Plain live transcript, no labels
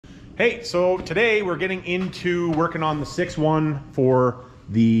Hey, so today we're getting into working on the 6.1 for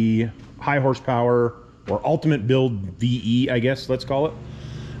the high horsepower or ultimate build VE, I guess, let's call it.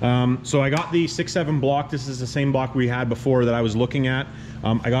 So I got the 6.7 block. This is the same block we had before that I was looking at.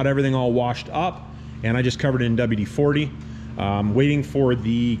 I got everything all washed up and I just covered it in WD-40. Waiting for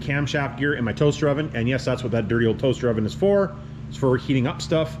the camshaft gear in my toaster oven. And yes, that's what that dirty old toaster oven is for. It's for heating up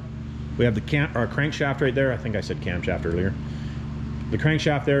stuff. We have the crankshaft right there. I think I said camshaft earlier. The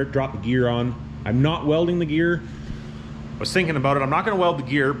crankshaft there, drop the gear on. I'm not welding the gear. I was thinking about it. I'm not going to weld the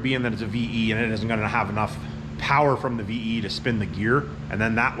gear, being that it's a VE and it isn't going to have enough power from the VE to spin the gear. And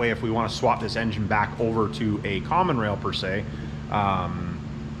then that way, if we want to swap this engine back over to a common rail per se, I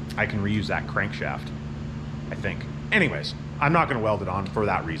can reuse that crankshaft, I think. Anyways, I'm not going to weld it on for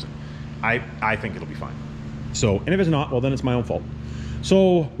that reason. I think it'll be fine. So, and if it's not, well, then it's my own fault.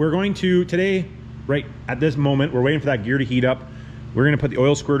 So we're going to, today, right at this moment, we're waiting for that gear to heat up. We're going to put the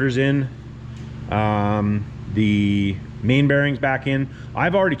oil squirters in, the main bearings back in.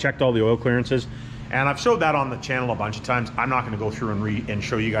 I've already checked all the oil clearances, and I've showed that on the channel a bunch of times. I'm not going to go through and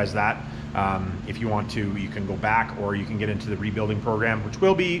show you guys that. If you want to, you can go back, or you can get into the rebuilding program, which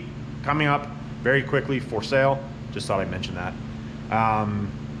will be coming up very quickly for sale. Just thought I'd mention that.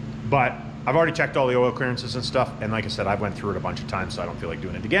 But I've already checked all the oil clearances and stuff, and like I said, I've went through it a bunch of times, so I don't feel like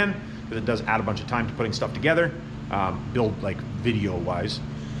doing it again, because it does add a bunch of time to putting stuff together. Build like video wise.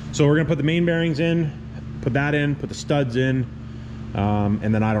 So we're gonna put the main bearings in, put that in, put the studs in,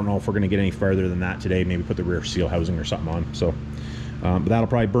 and then I don't know if we're gonna get any further than that today. Maybe put the rear seal housing or something on. So but that'll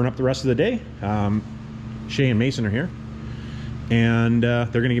probably burn up the rest of the day. Shay and Mason are here, and they're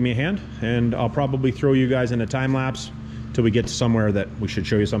gonna give me a hand, and I'll probably throw you guys in a time lapse till we get to somewhere that we should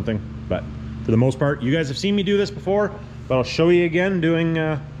show you something. But for the most part, you guys have seen me do this before, but I'll show you again doing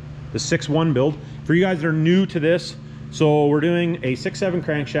the 6.1 build. For you guys that are new to this, so we're doing a 6.7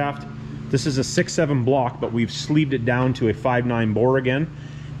 crankshaft. This is a 6.7 block, but we've sleeved it down to a 5.9 bore again,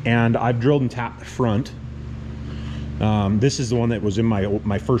 and I've drilled and tapped the front. This is the one that was in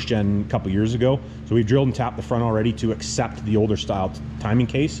my first gen a couple years ago. So we've drilled and tapped the front already to accept the older style timing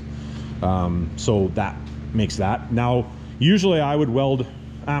case. So that makes that. Now, usually I would weld,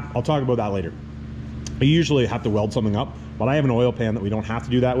 I'll talk about that later. I usually have to weld something up, but I have an oil pan that we don't have to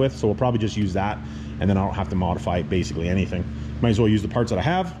do that with, so we'll probably just use that, and then I don't have to modify basically anything. Might as well use the parts that I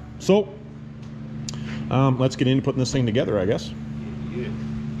have. So let's get into putting this thing together, I guess. Yeah.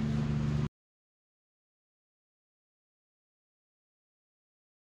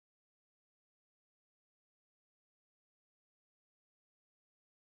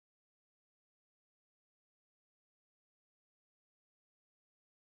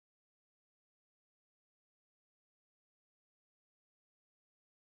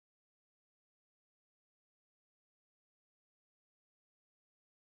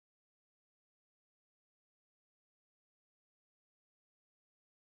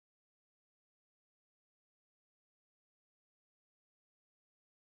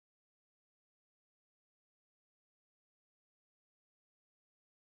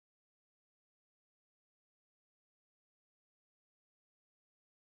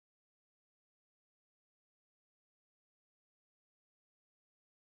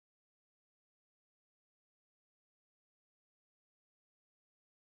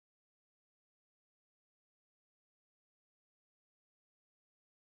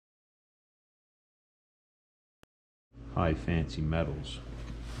 High fancy metals.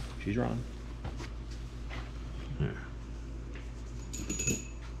 She's wrong. There.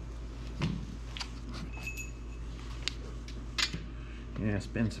 Yeah,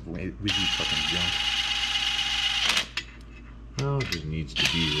 expensive with these fucking junk. Well, it just needs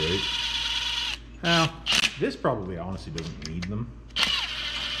to be right. Well, this probably honestly doesn't need them,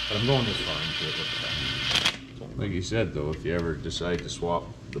 but I'm going this far into it. Like you said though, if you ever decide to swap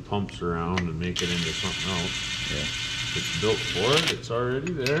the pumps around and make it into something else, yeah. If it's built for it, it's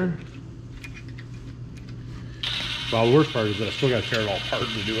already there. Well, the worst part is that I still got to tear it all apart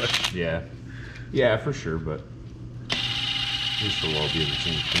to do it. Yeah. Yeah, for sure, but at least it'll all be in the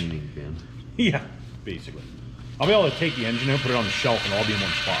same cleaning bin. Yeah, basically. I'll be able to take the engine out, put it on the shelf, and all be in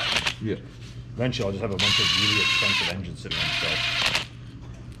one spot. Yeah. Eventually, I'll just have a bunch of really expensive engines sitting on the shelf.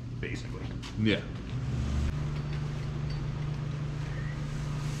 Basically. Yeah.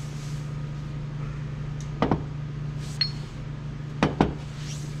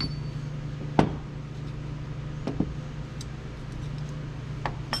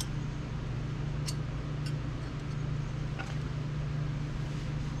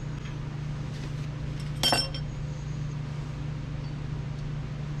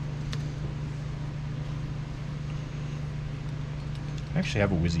 actually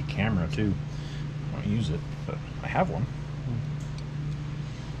have a Whizzy camera too. I don't use it, but I have one.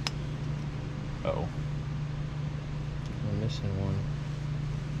 Uh-oh. We're missing one.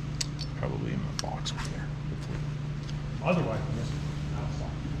 Probably in the box over there. Otherwise, I'm missing.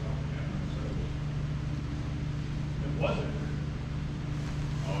 It wasn't.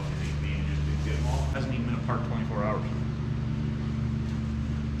 Oh, it ain't being just didn't get them all. Hasn't even been apart 24 hours.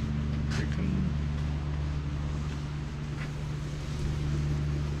 Pretty clean.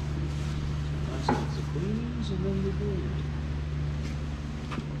 Last one's the queens and then the gold.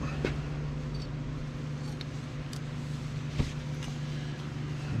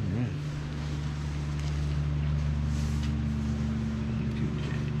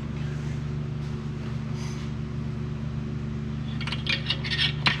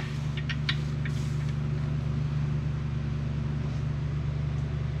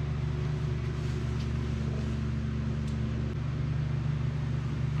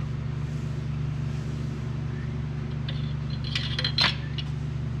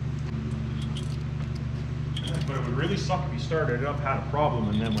 But it would really suck if you started it up, had a problem,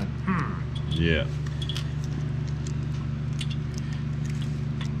 and then went, Yeah.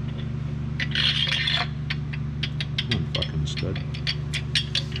 Fucking stud.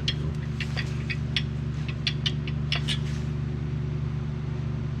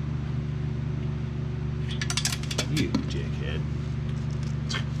 You dickhead.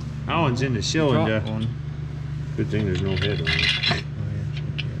 That one's in the cylinder. Drop one. Good thing there's no head on it. Oh, yeah,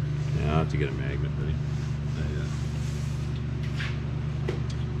 check here. Yeah, I'll have to get a magnet, buddy.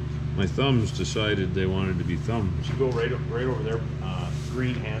 My thumbs decided they wanted to be thumbs. you go right over there,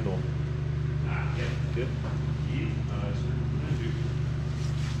 green handle. Yeah, good.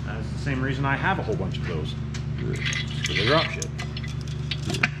 That's the same reason I have a whole bunch of those. For the drop shit.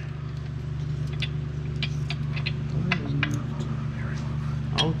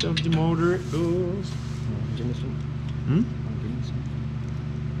 Out of the motor it goes. Oh, give me some. Hmm? Oh, give me some.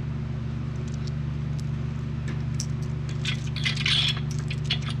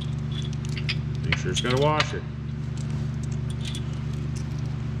 Make sure it's got a washer.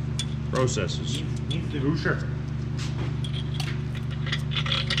 Processes. Need the washer.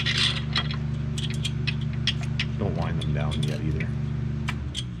 Don't wind them down yet either.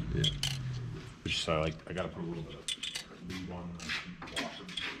 Yeah. Just I gotta put a little bit of lube on the washer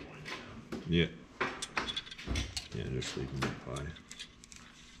before I wind it down. Yeah. Yeah, just leave them up high.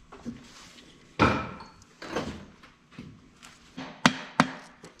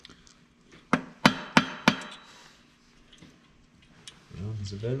 Well,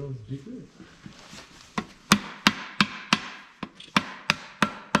 it's a better one to do good.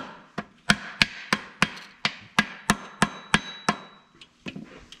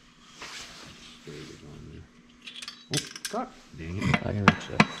 Oh, God. Dang it. I can reach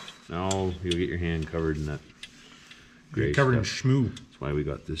that. No, you'll get your hand covered in that gray Covered in stuff. schmoo. That's why we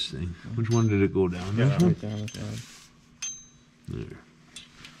got this thing. Which one did it go down? Yeah, This one? Right there on the side. There.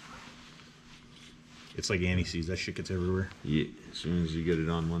 It's like anti-seize. That shit gets everywhere. Yeah, as soon as you get it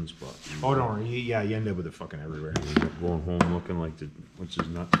on one spot. Oh, don't worry. Yeah, you end up with it fucking everywhere. You end up going home looking like the what's his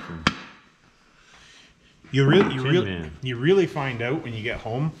nuts from You Tin Man. really find out when you get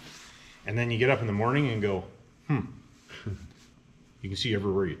home, and then you get up in the morning and go, You can see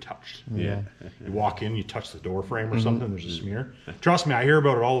everywhere you touched. Yeah. You walk in, you touch the door frame or something, there's a smear. Trust me, I hear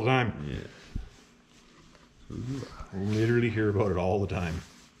about it all the time. Yeah. I literally hear about it all the time.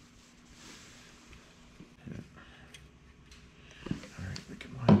 All right, we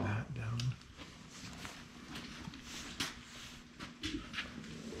can wind that down.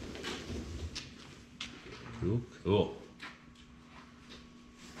 Cool. Cool.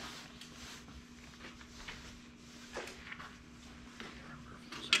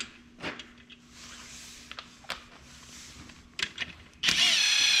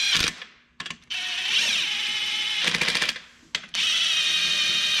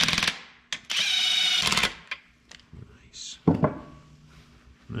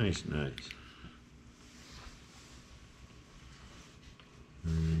 Nice, nice.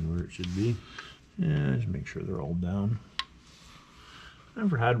 And where it should be. Yeah, just make sure they're all down. I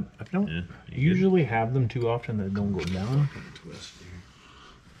don't Yeah, usually have them too often that don't go down. Twist here.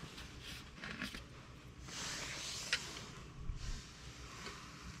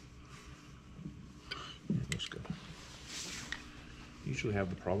 Yeah, looks good. Usually have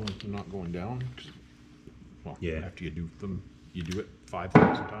the problem with them not going down. 'Cause, well, Yeah. after you do them, you do it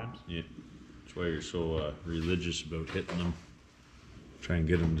 5,000 times. Yeah. That's why you're so religious about hitting them. Try and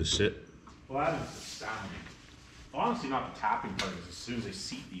get them to sit. Well, that is astounding. Honestly, not the tapping part. Is as soon as they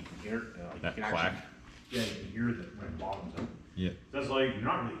seat, you can hear That you can clack. Actually, yeah, you can hear that when it bottoms out. Yeah. That's like, you're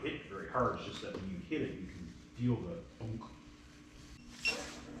not really hitting it very hard, it's just that when you hit it, you can feel the bonk.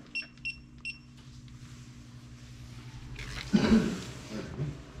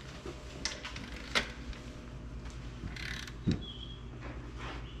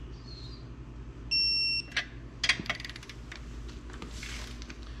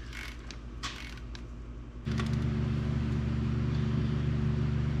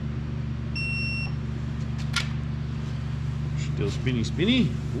 Still spinny, spinny.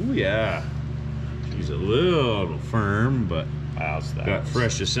 Oh yeah. She's a little firm, but got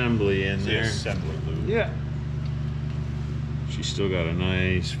fresh assembly in there. Assembly lube. Yeah. She's still got a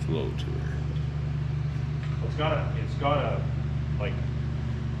nice flow to her. It's got a like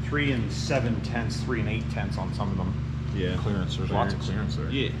 3 7/10, 3 8/10 on some of them. Yeah. Clearance. There's lots of clearance there.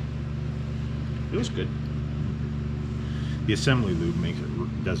 Yeah. It was good. The assembly lube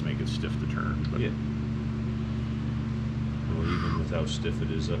does make it stiff to turn. But Yeah. Well, even with how stiff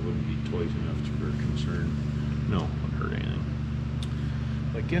it is, that wouldn't be toys enough for concern. no, it wouldn't hurt anything.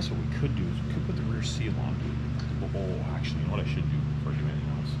 But I guess what we could do is we could put the rear seal on. Oh, actually, you know what I should do before I do anything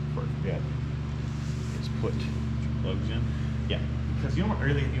else, before I forget, is put Plugs in. yeah. Because you know what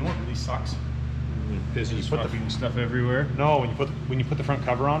really sucks? It pisses You put the- fucking stuff everywhere. No, when you put the front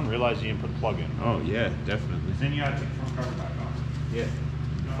cover on, realize you didn't put the plug in. Oh yeah, definitely. Then you gotta take the front cover back off. Yeah.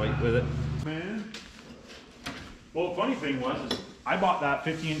 Fight with it. Man. Well, the funny thing was, is I bought that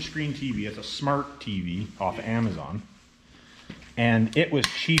 50-inch screen TV. It's a smart TV off of Amazon, and it was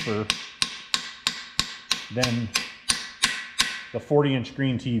cheaper than the 40-inch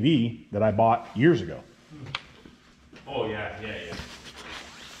screen TV that I bought years ago. Oh yeah.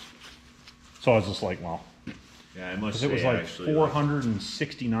 So I was just like, well, Yeah, I must because it was like actually,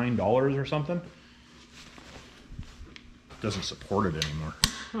 $469 or something. Doesn't support it anymore.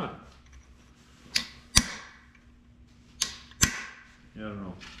 Huh. Yeah, I don't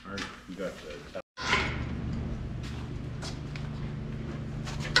know. Alright, we got the.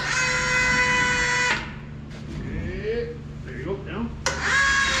 There you go. Down.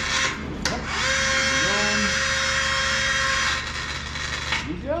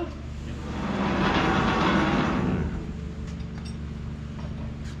 Good job.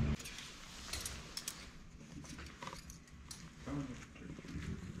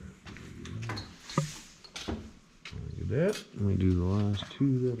 Look at that. Let me do the last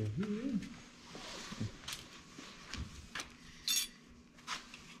two that are here.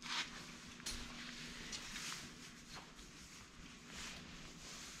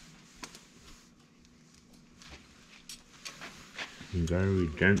 You gotta be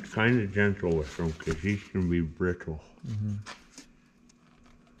kind of gentle with them because these can be brittle.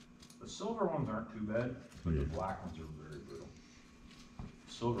 The silver ones aren't too bad, but Yeah. the black ones are very brittle.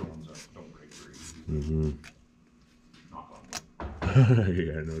 The silver ones don't break very easy. Mm-hmm. Knock on wood.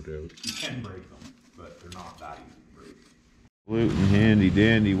 Yeah, no doubt. You can break them, but they're not that easy to break. Luton handy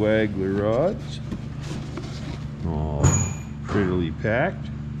dandy waggler rods. All prettily packed.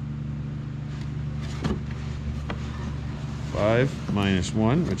 5 minus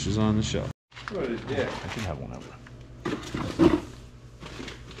 1, which is on the shelf. What a dick. I should have one out.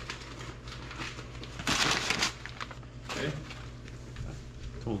 Okay.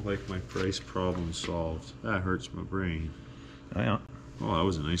 Don't like my price problem solved. That hurts my brain. Oh, yeah. Oh, that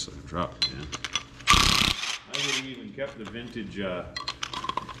was a nice looking drop, man. I would have even kept the vintage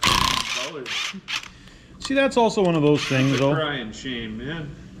colors. See, that's also one of those things, It's a though. crying shame, man.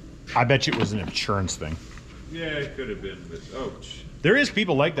 I bet you it was an insurance thing. Yeah, it could have been, but ouch. There is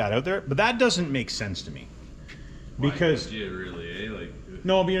people like that out there, but that doesn't make sense to me. Because, Why would you really, eh? Like,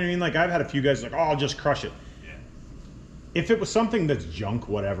 no, but you know what I mean? Like, I've had a few guys like, oh, I'll just crush it. yeah. If it was something that's junk,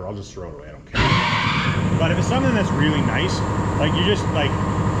 whatever, I'll just throw it away. I don't care. But if it's something that's really nice, like, you just, like,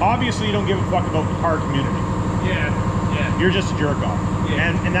 obviously you don't give a fuck about the car community. Yeah, yeah. You're just a jerk off. Yeah.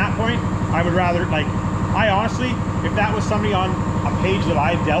 And in that point, I would rather, like, I honestly, if that was somebody on a page that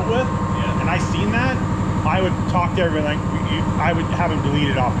I dealt with, Yeah. and I seen that, I would talk to everybody, like, I would have him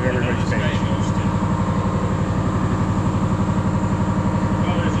deleted off of everybody's This guy page. ghosted.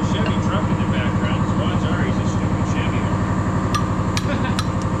 Oh, there's a Chevy truck in the background. So odds are he's a stupid Chevy owner.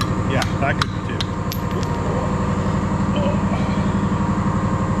 Yeah, that could be too.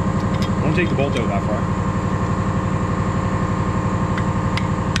 Don't take the bolt out that far.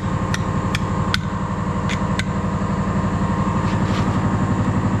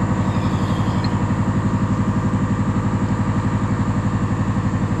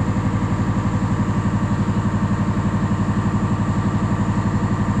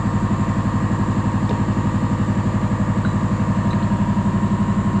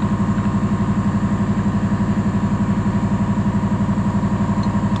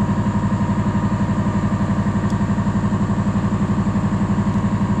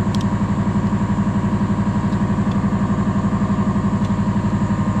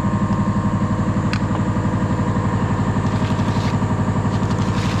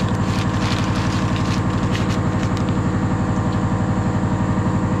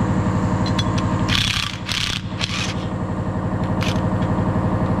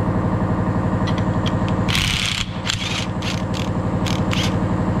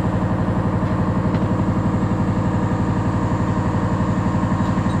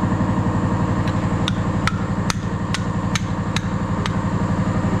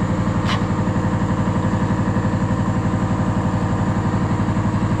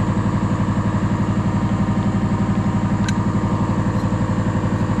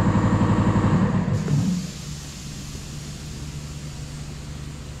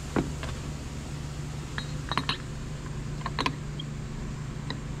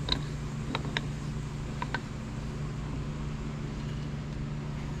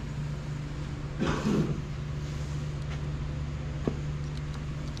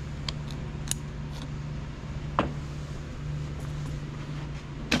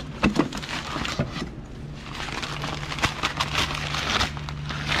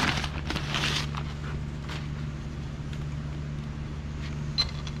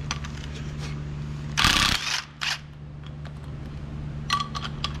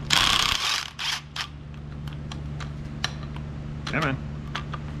 Yeah, man.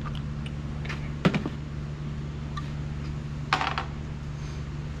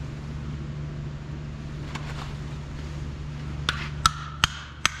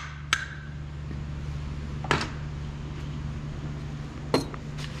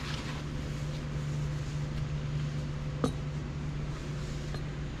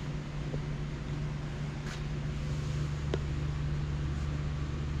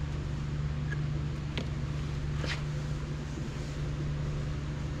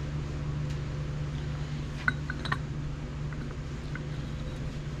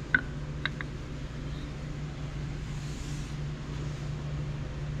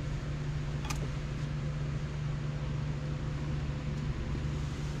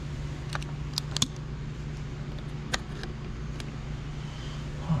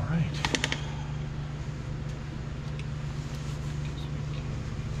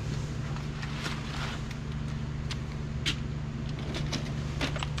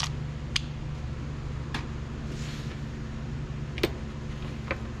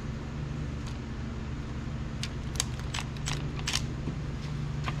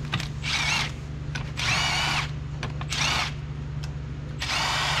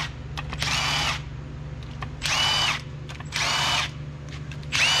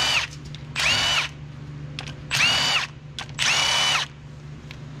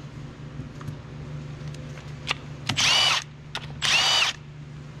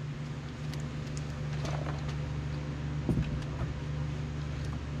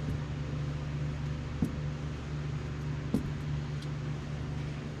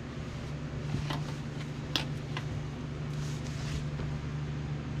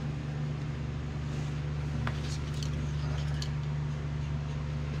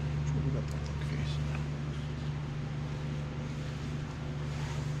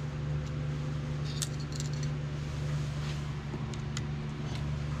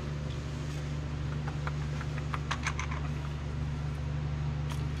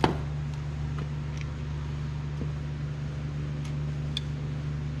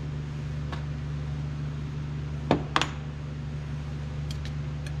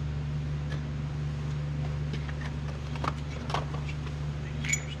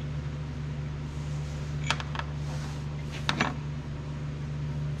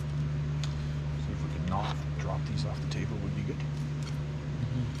 These off the table would be good.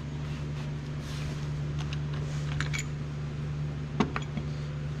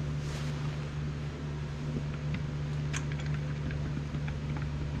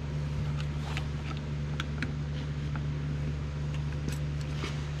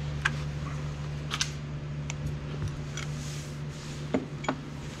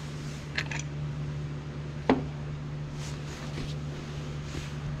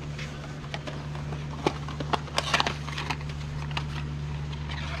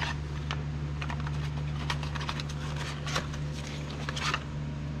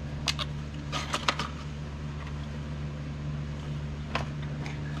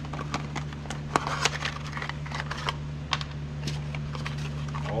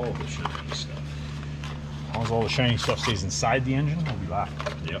 All the shiny stuff. As long as all the shiny stuff stays inside the engine, we'll be back.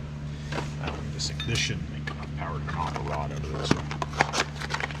 Yep. This shouldn't make enough power to knock a rod out of this.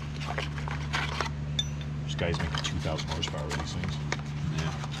 This guy's making 2,000 horsepower with these things.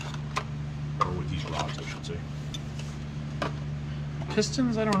 Yeah. Or with these rods, I should say.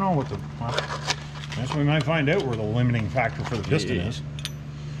 Pistons, I don't know what the... Well, I guess we might find out where the limiting factor for the piston is.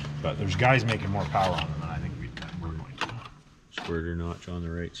 But there's guys making more power on them than I think we're going to. Squirter notch on the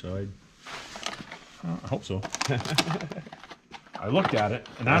right side. I hope so. I looked at it,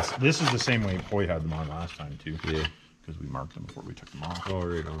 and this is the same way Hoy had them on last time too. Yeah. Because we marked them before we took them off. Oh,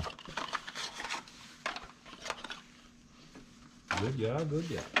 right on. Good, yeah, good,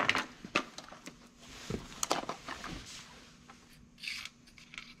 yeah.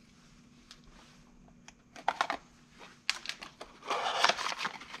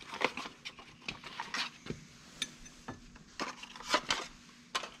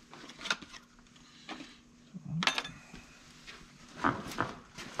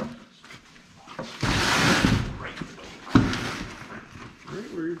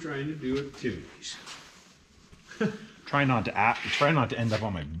 Trying to do activities. Try not to end up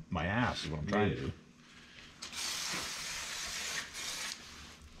on my ass is what I'm trying to do.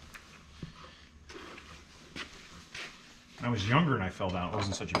 When I was younger and I fell down, it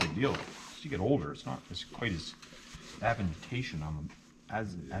wasn't such a big deal. As you get older, it's not as quite as advantageous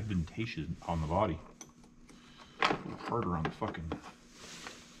on the body. A little harder on the fucking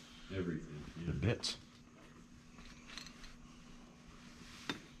Everything. Yeah. the bits.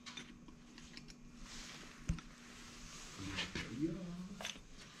 Yeah.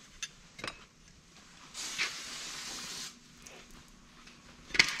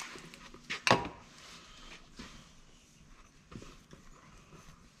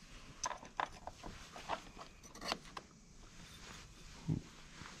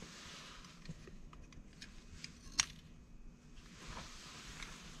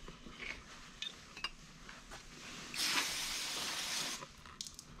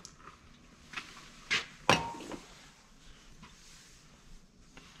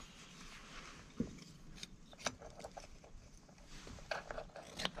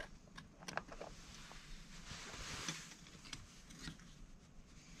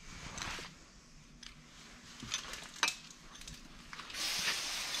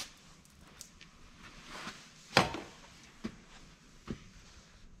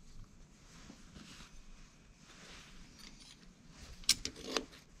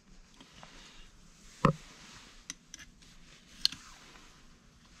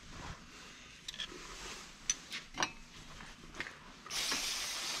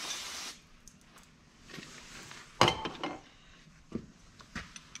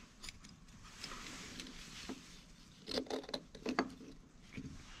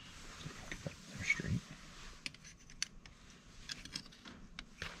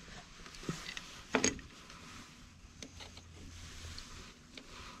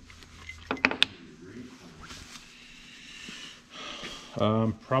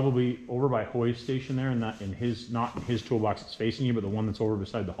 Probably over by Hoy's station there, and not in his toolbox that's facing you, but the one that's over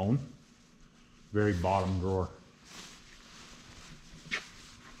beside the hone. Very bottom drawer.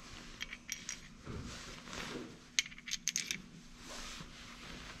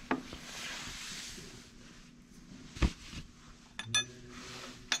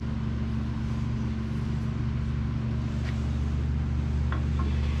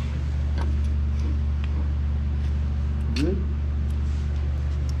 Good.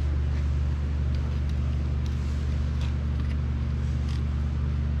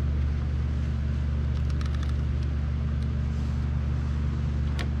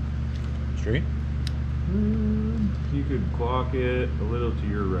 Straight? You could clock it a little to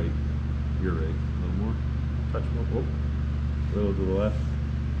your right. Your right. A little more. Touch more. Oh. A little to the left.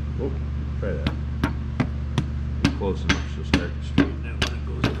 Oh. Try that. Close enough. She'll start to straighten it when it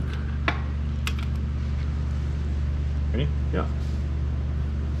goes in. Ready? Yeah.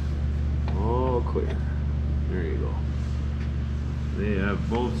 All clear. There you go. They have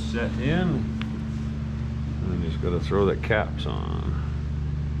both set in. And then just got to throw the caps on.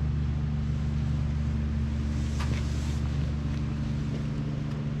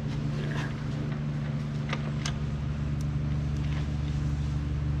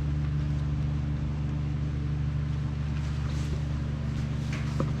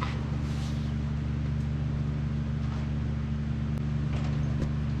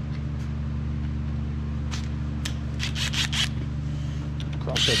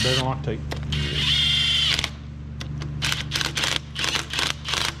 Cross that better than Loctite.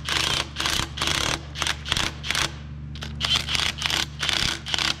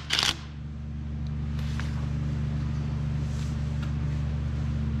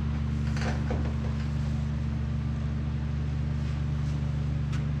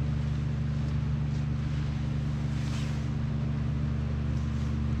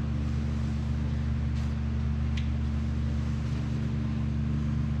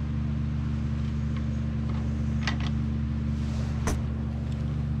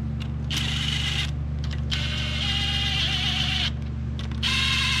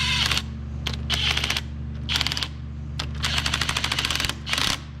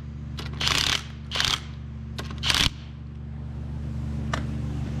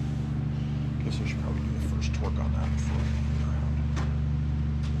 Guess I should probably do the first torque on that before I move around.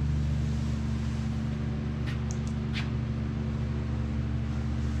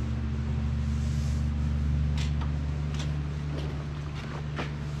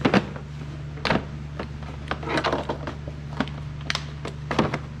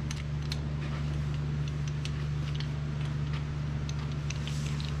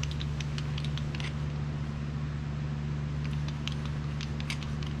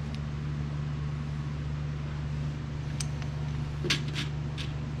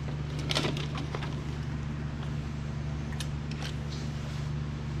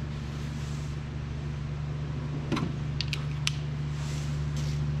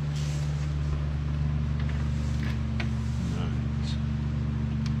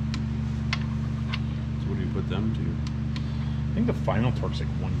 Put them to. I think the final torque's like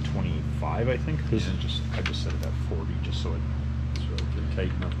 125, I think. This is just, I just set it at 40 just so it. So if they're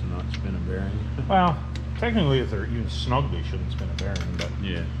tight enough to not spin a bearing. Well, technically if they're even snug, they shouldn't spin a bearing, but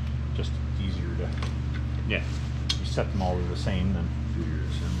Yeah. just easier to, Yeah. you set them all the same then. Do your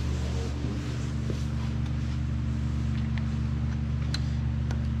assembly.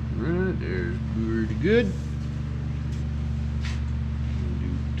 Right, there's pretty good. We'll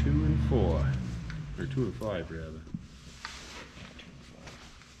do 2 and 4. Or 2 and 5 rather.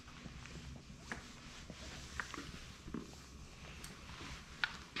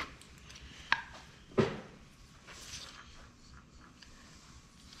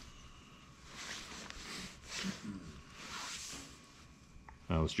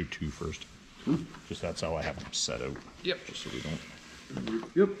 Let's do 2 first. Just that's how I have them set out. Yep. Just so we don't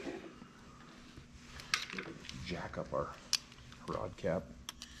Yep. jack up our rod cap.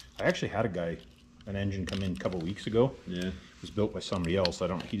 I actually had an engine come in a couple weeks ago. Yeah. It was built by somebody else.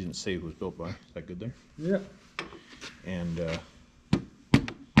 He didn't say who it was built by. Is that good there? Yeah. And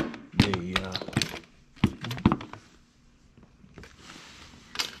they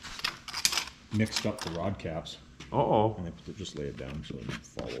mixed up the rod caps. Uh-oh. And they just lay it down so it doesn't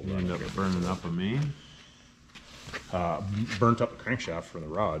fall over. You end up burning up a main? Burnt up the crankshaft for the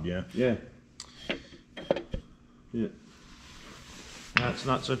rod, yeah. Yeah. Yeah. That's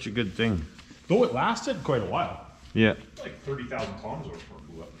not such a good thing. Though it lasted quite a while. Yeah. Like 30,000 kilometers before it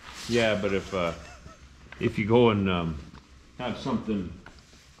blew up. Yeah, but if you go and have something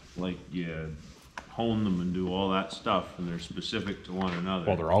like you hone them and do all that stuff, and they're specific to one another.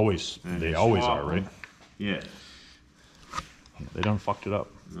 Well, they're always, And they you always swap are, right? them. Yeah. They done fucked it up.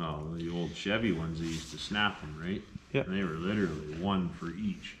 No, the old Chevy ones, they used to snap them, right? Yeah. And they were literally one for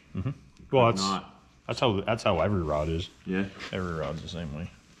each. Well, Could that's how every rod is. Yeah. Every rod's the same way.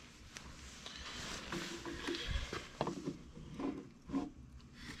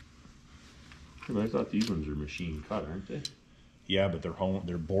 I thought these ones are machine cut, aren't they? Yeah, but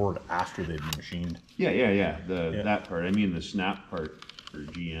they're bored after they've been machined. Yeah. That part. I mean the snap part for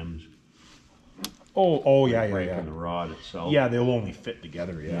GMs. Oh, yeah. Breaking the rod itself. Yeah, they'll only fit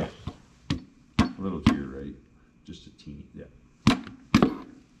together. Yeah. A little to your right, just a teeny. Yeah.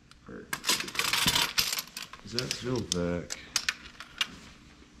 Perfect. Is that still back?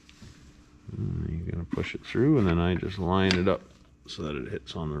 You're gonna push it through, and then I just line it up so that it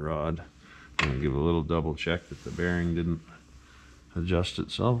hits on the rod. And I give a little double check that the bearing didn't adjust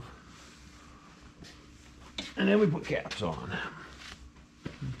itself. And then we put caps on.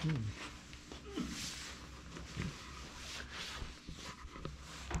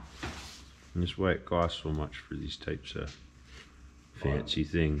 And that's why it costs so much for these types of fancy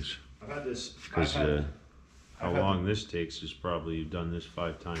things. I've had this. Because how long this takes is probably you've done this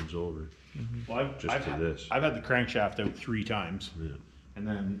 5 times over. Well, I've had the crankshaft out 3 times, Yeah. and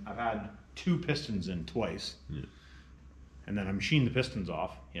then I've had 2 pistons in twice, Yeah. and then I machined the pistons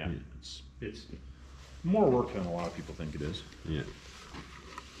off. Yeah, it's more work than a lot of people think it is. Yeah.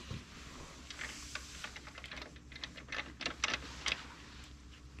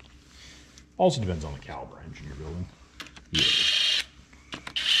 Also depends on the caliber engine you're building. Yeah.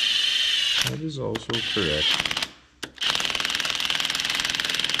 That is also correct.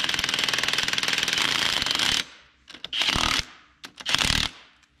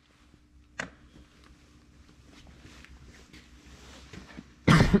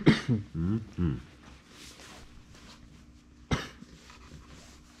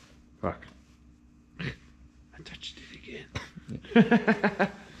 Fuck. I touched it again.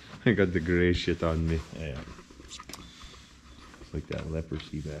 I got the gray shit on me. Yeah. It's like that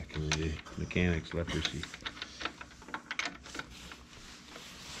leprosy back in the day. Mechanics leprosy.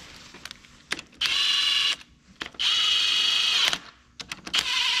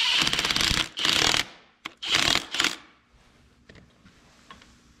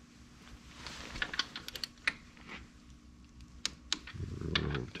 A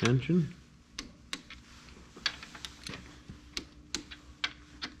little tension.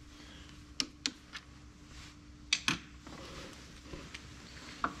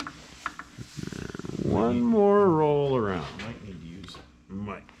 One more roll around. Might need to use.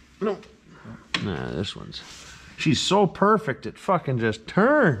 Might. No. Nah, this one's. She's so perfect, it fucking just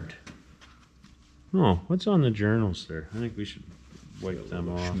turned. Oh, what's on the journals there? I think we should wipe them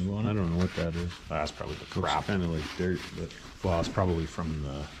off. schmoo on it? I don't know what that is. That's probably the Looks crap. kind of like dirt, but. Well, it's probably from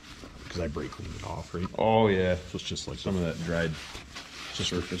the because I brake cleaned it off, right? Oh yeah, So it's just like some of that dried just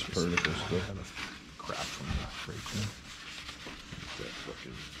surface particles stuff. kind of crap from the brake clean. That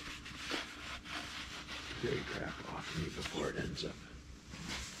fucking gray crap off me before it ends up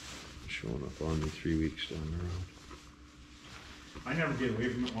showing up on me 3 weeks down the road. I never get away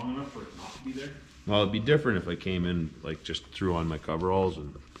from it long enough for it not to be there. Well, it'd be different if I came in, like, just threw on my coveralls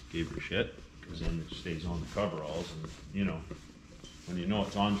and gave her shit, because then it stays on the coveralls, and, you know, when you know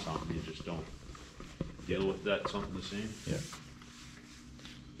it's on something, you just don't deal with that something the same. Yeah.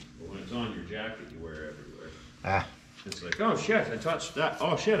 But when it's on your jacket, you wear it everywhere. Ah. It's like, oh shit, I touched that.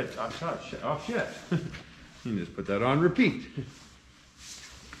 Oh shit, I touched it. Oh shit. You just put that on repeat.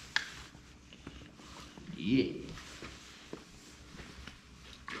 Yeah.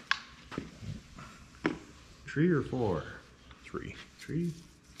 3 or 4? 3. 3.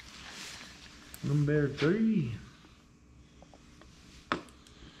 Number 3.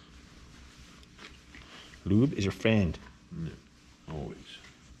 Lube is your friend. Yeah, always.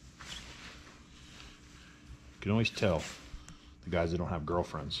 You can always tell the guys that don't have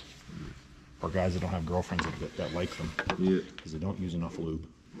girlfriends, or guys that don't have girlfriends that like them, Yeah. because they don't use enough lube.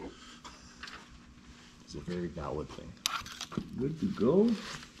 It's a very valid thing. Good to go.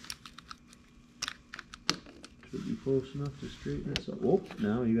 Should be close enough to straighten this up. Oh,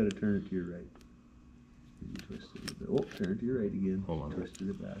 now you gotta turn it to your right. You twisted it. Oh, turn it to your right again. Hold on. Twisted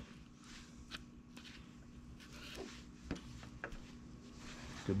it back.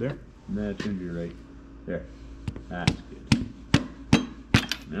 Good there? Now turn to your right. There. That's good.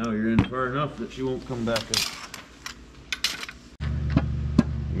 Now you're in far enough that she won't come back up.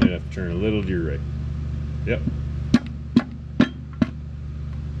 You might have to turn a little to your right. Yep.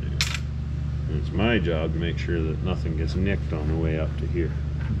 It's my job to make sure that nothing gets nicked on the way up to here.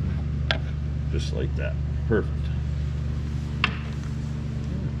 Just like that. Perfect.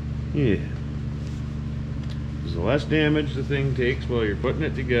 Yeah. Because the less damage the thing takes while you're putting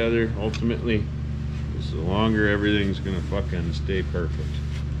it together, ultimately, the longer everything's gonna fucking stay perfect.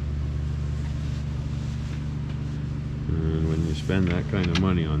 And when you spend that kind of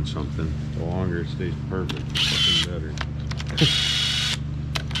money on something, the longer it stays perfect, the fucking better.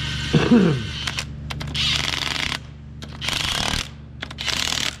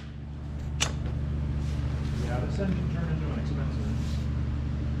 Yeah, this engine turned into an expensive.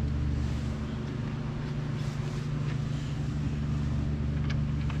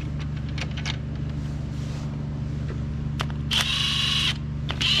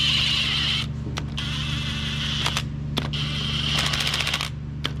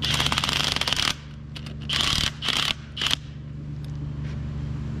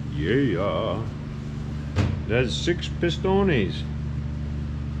 Yeah. That's 6 pistones.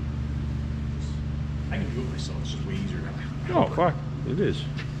 I can do it myself. It's just way easier now. Oh, fuck. It is.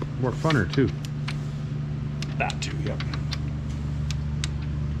 More funner, too. That too, yep.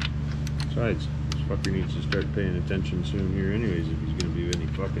 Besides, this fucker needs to start paying attention soon here anyways if he's going to be any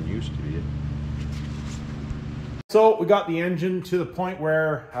fucking use to you. So we got the engine to the point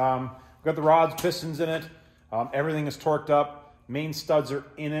where we've got the rods, pistons in it. Everything is torqued up. Main studs are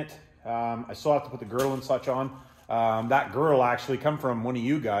in it. I still have to put the girdle and such on. That girdle actually come from one of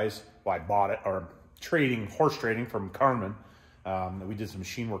you guys. Well, I bought it, or horse trading from Carmen. We did some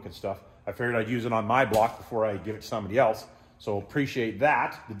machine work and stuff. I figured I'd use it on my block before I give it to somebody else. So appreciate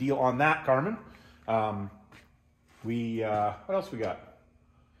that, the deal on that, Carmen. What else we got?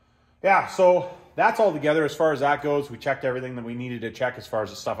 Yeah, so that's all together as far as that goes. We checked everything that we needed to check as far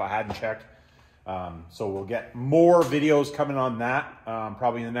as the stuff I hadn't checked. So we'll get more videos coming on that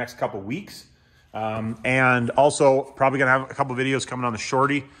probably in the next couple weeks. And also probably gonna have a couple videos coming on the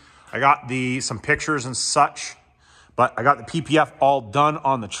Shorty. I got some pictures and such, but I got the PPF all done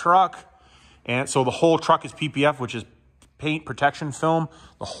on the truck. And so the whole truck is PPF, which is paint protection film.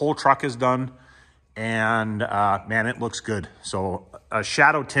 The whole truck is done. And man, it looks good. So a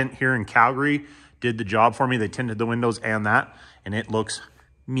shadow tint here in Calgary did the job for me. They tinted the windows and that, and it looks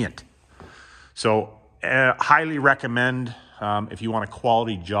mint. So highly recommend if you want a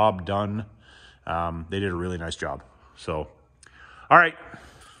quality job done. They did a really nice job. So, all right.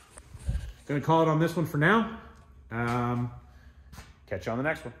 Gonna call it on this one for now. Catch you on the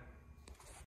next one.